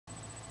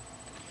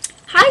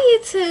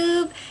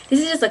YouTube. This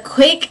is just a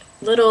quick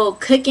little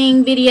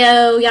cooking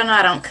video. Y'all know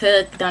I don't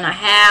cook, don't know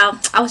how.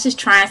 I was just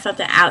trying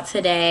something out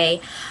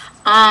today.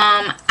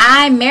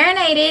 I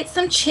marinated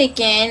some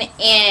chicken in,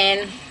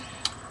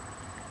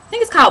 I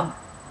think it's called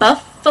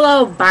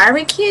buffalo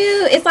barbecue.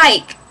 It's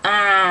like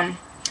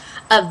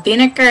a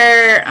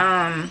vinegar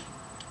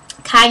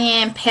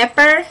cayenne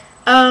pepper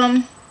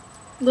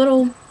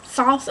little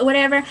sauce or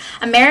whatever.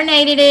 I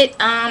marinated it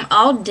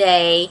all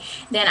day.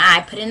 Then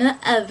I put it in the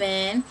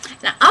oven.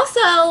 And I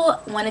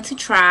also wanted to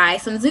try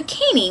some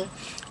zucchini.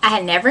 I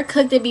had never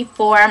cooked it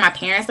before. My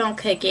parents don't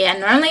cook it. I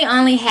normally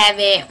only have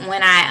it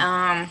when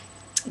I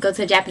go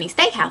to a Japanese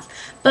steakhouse,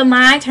 but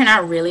mine turned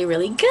out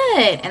really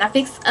good, and I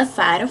fixed a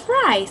side of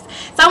rice.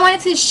 So I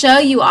wanted to show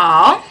you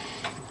all.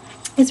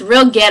 It's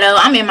real ghetto.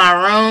 I'm in my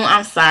room.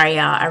 I'm sorry,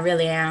 y'all. I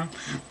really am,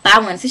 but I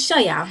wanted to show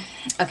y'all.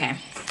 Okay,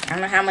 I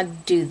don't know how I'm gonna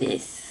do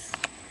this,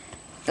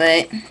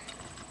 but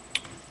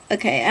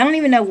okay, I don't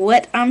even know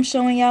what I'm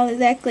showing y'all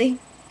exactly.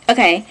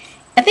 Okay,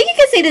 I think you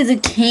can see the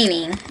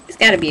zucchini. There's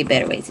got to be a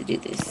better way to do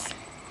this.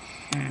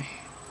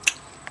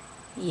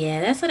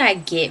 Yeah, that's what I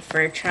get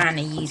for trying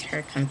to use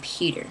her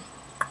computer.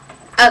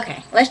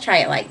 Okay, let's try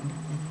it like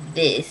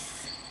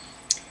this.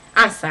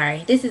 I'm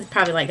sorry. This is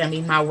probably like going to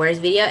be my worst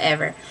video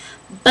ever.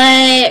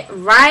 But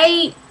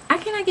I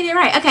cannot get it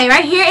right. Okay,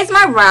 right here is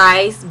my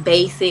rice.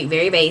 Basic,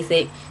 very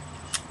basic.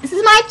 This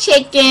is my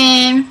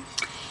chicken.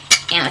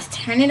 And let's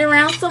turn it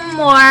around some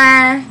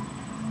more.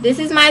 This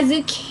is my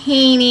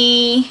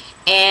zucchini.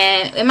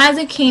 And in my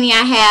zucchini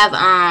I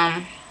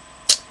have,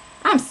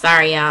 I'm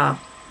sorry y'all,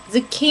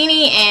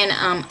 zucchini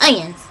and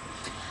onions.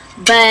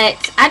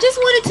 But I just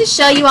wanted to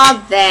show you all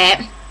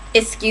that.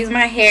 Excuse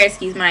my hair,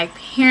 excuse my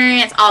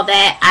appearance, all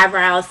that.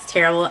 Eyebrows,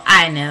 terrible,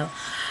 I know.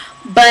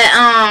 But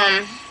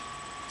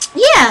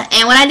yeah,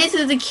 and when I did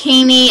the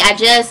zucchini, I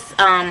just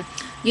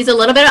used a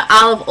little bit of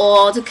olive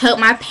oil to coat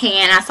my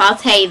pan. I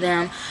sauteed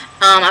them.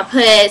 I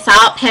put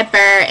salt, pepper,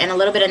 and a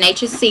little bit of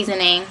nature's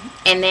seasoning.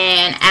 And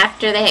then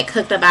after they had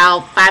cooked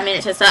about 5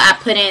 minutes or so, I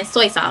put in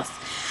soy sauce.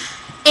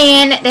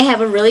 And they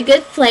have a really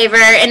good flavor,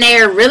 and they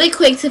are really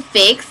quick to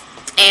fix.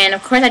 And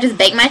of course I just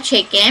baked my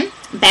chicken.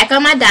 Back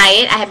on my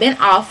diet. I have been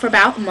off for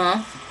about a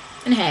month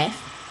and a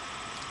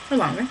half or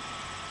longer.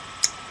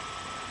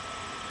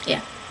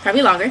 Yeah,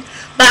 probably longer.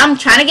 But I'm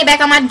trying to get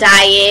back on my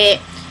diet.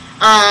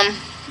 I'm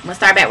gonna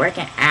start back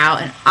working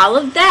out and all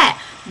of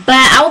that. But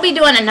I will be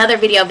doing another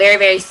video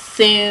very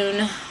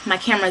soon. My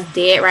camera's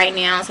dead right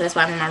now, so that's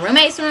why I'm in my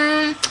roommate's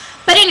room.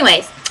 But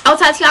anyways, I'll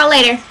talk to y'all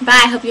later.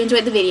 Bye. I hope you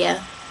enjoyed the video.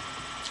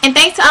 And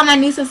thanks to all my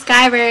new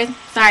subscribers.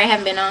 Sorry I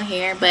haven't been on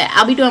here, but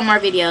I'll be doing more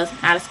videos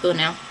out of school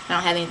now. I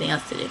don't have anything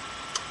else to do.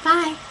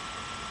 Bye.